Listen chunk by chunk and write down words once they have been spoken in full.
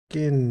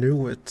fucking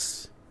knew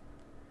it.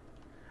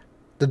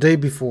 The day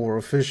before,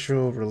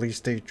 official release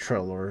date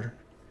trailer.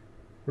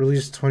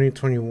 Release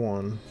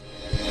 2021.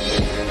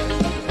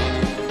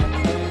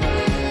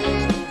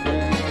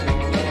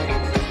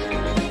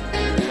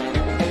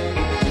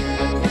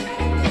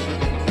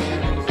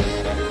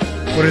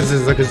 What is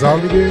this, like a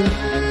zombie game?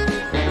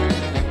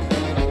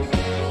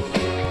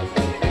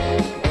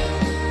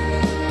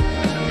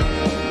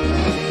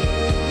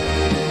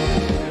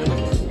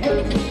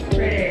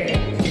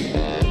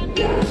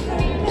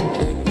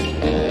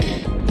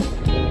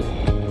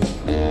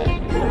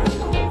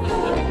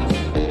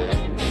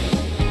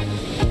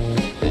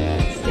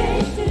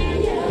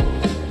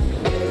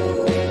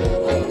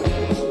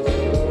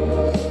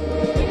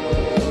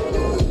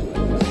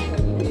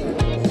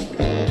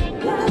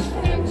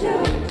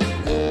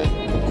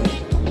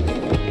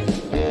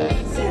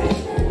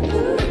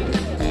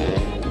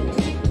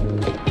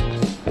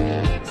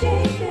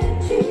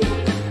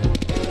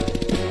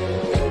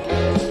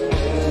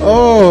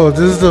 Oh,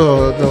 this is the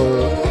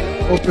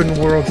open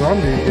world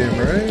zombie game,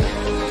 right?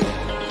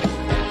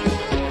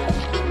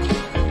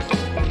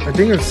 I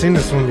think I've seen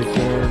this one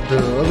before.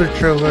 The other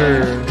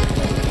trailer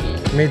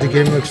made the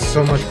game look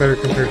so much better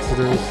compared to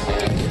this.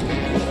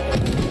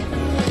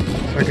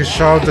 Like it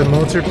showed the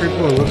military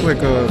people, it looked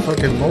like a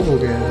fucking mobile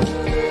game.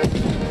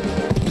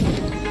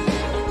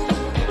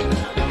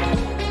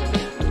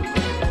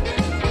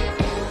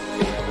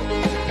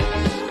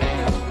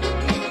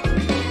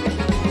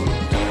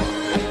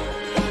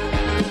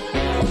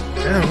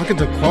 Damn, look at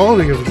the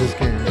quality of this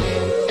game.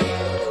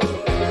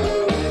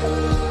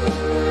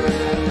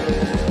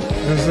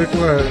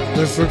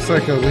 This looks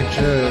like a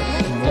legit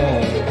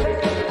mall.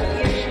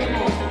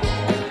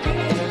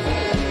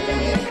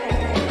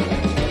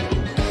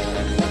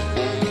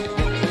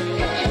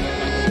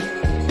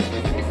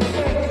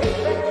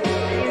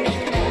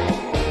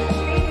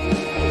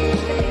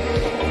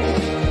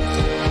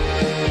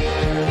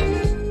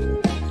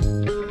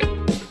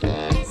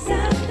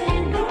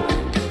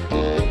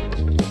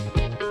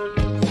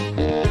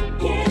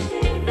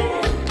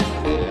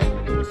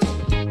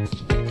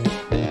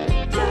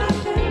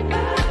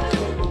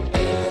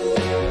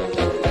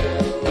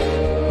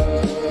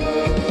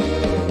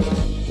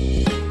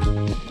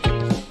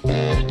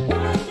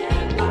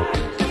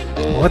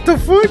 What the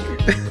fuck?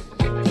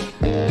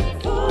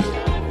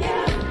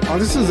 Oh,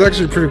 this is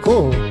actually pretty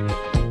cool.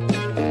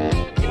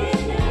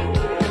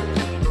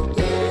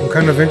 I'm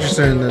kind of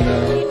interested in it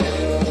now.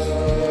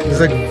 It's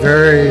like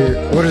very...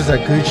 What is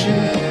that, Gucci?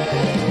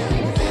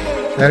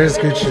 That is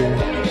Gucci.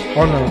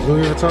 Oh no,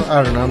 Louis Vuitton?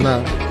 I don't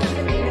know,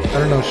 I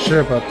don't know shit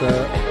about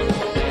that.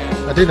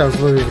 I think that was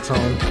Louis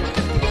Vuitton.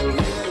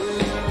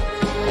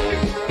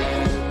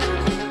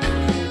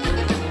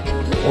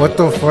 What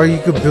the fuck? You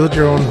could build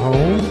your own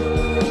home?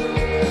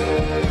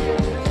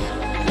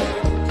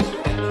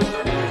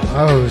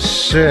 Oh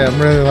shit, I'm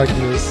really liking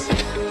this.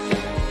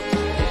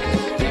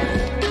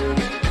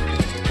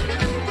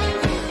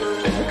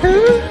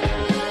 Okay.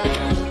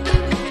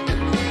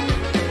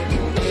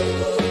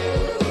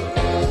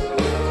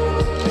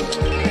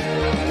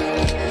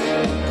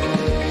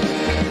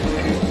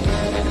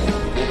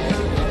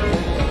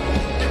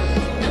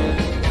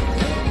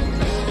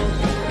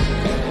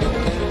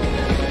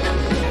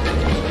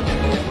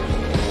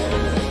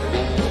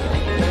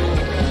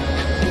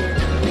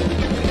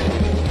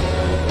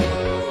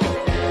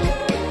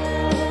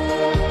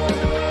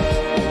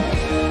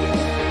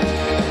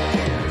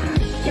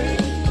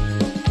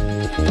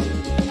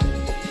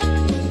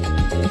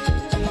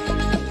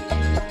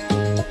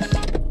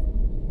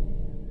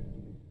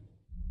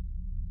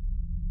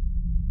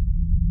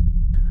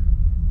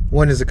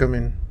 When is it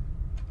coming?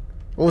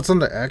 Oh, it's on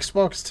the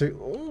Xbox too.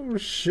 Oh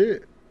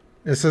shit.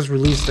 It says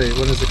release date.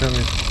 When is it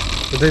coming?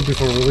 The day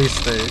before release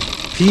date.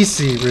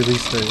 PC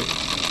release date.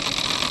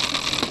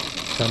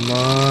 Come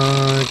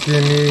on.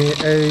 Give me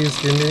A's.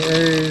 Give me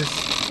A's.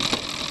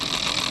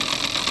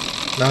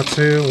 Not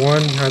 2.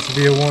 1. Has to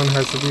be a 1.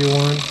 Has to be a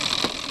 1.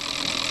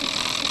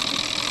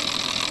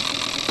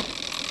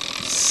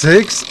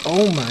 6?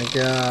 Oh my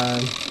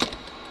god.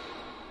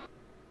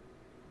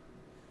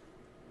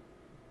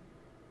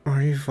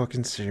 Are you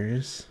fucking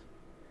serious?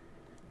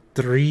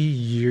 3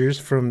 years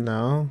from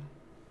now?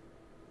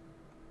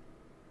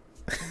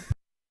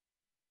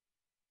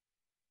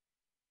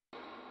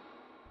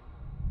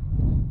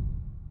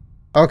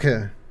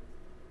 Okay.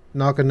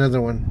 Knock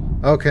another one.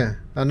 Okay,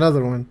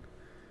 another one.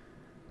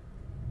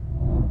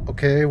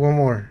 Okay, one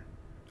more.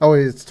 Oh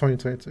wait, it's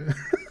 2022.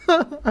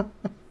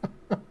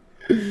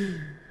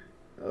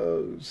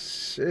 Oh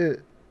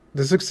shit.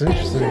 This looks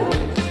interesting.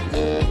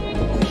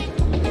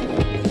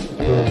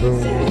 Boom, boom,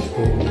 boom,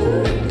 boom,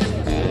 boom,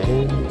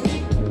 boom,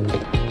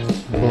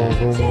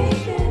 boom,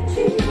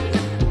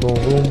 boom, boom,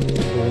 boom.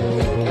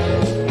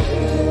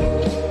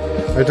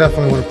 I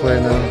definitely want to play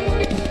it now.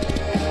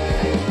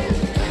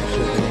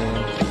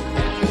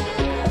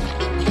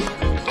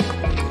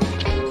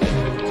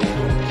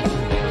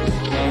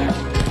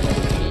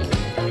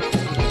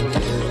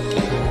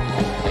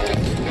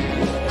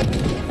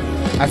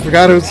 I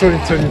forgot it was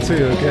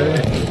 2022,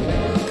 okay?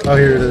 Oh,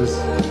 here it is.